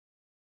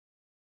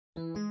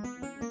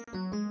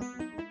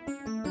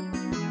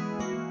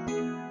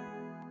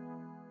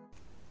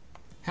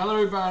Hello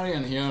everybody,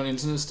 and here on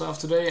Internet Stuff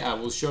today I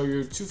will show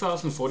you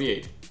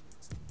 2048.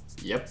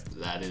 Yep,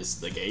 that is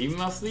the game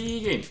of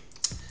the game.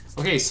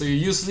 Okay, so you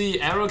use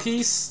the arrow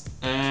keys,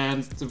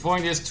 and the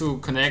point is to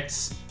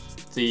connect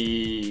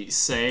the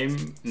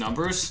same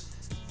numbers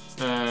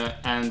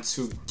and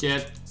to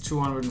get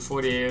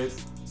 248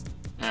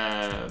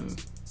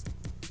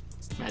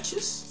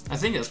 matches? I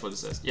think that's what it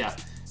says, yeah.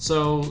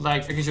 So,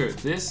 like, I can show you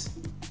this,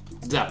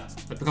 that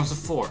becomes a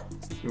 4.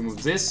 You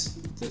move this.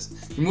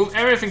 You move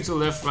everything to the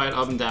left, right,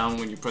 up and down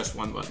when you press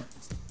one button.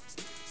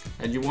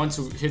 And you want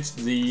to hit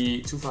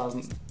the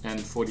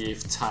 2048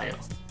 tile.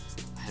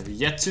 I have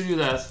yet to do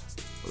that,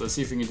 but let's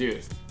see if we can do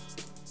it.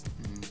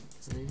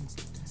 3,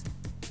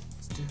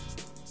 2.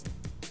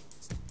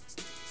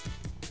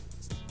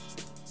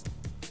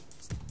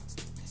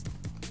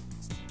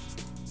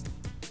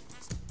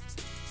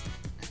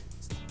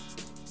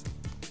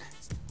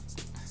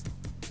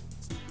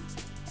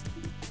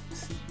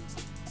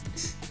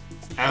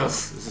 Oh,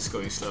 this is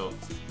going slow.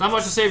 Not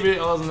much to say really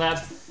other than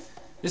that.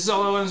 This is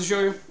all I wanted to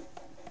show you.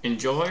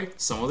 Enjoy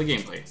some of the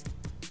gameplay.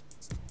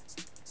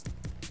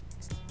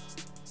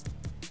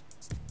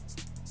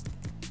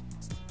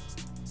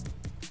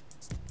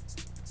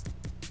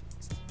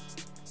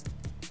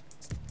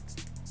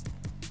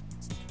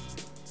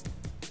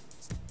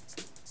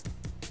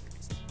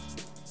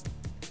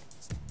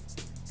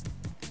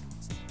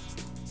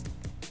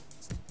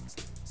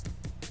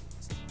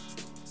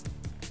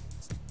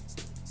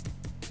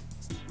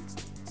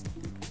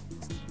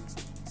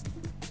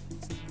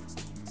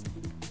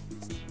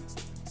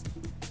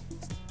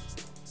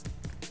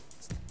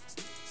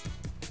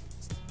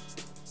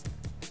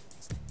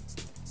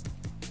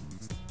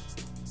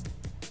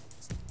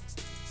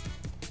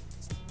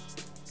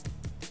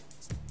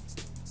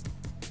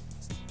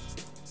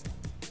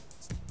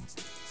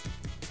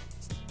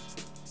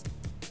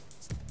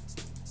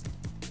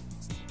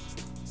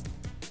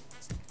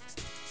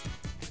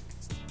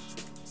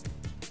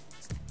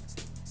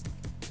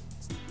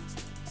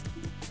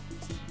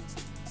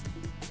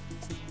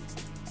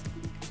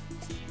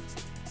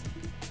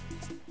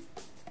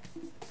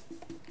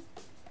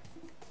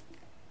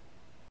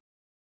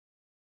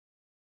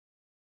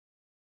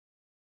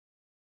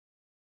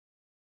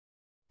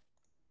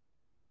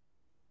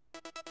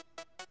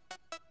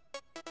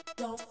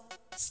 Don't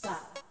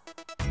stop.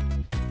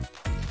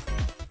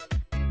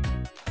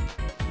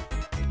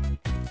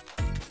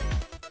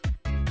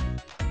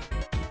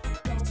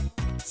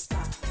 Don't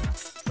stop.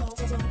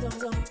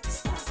 Don't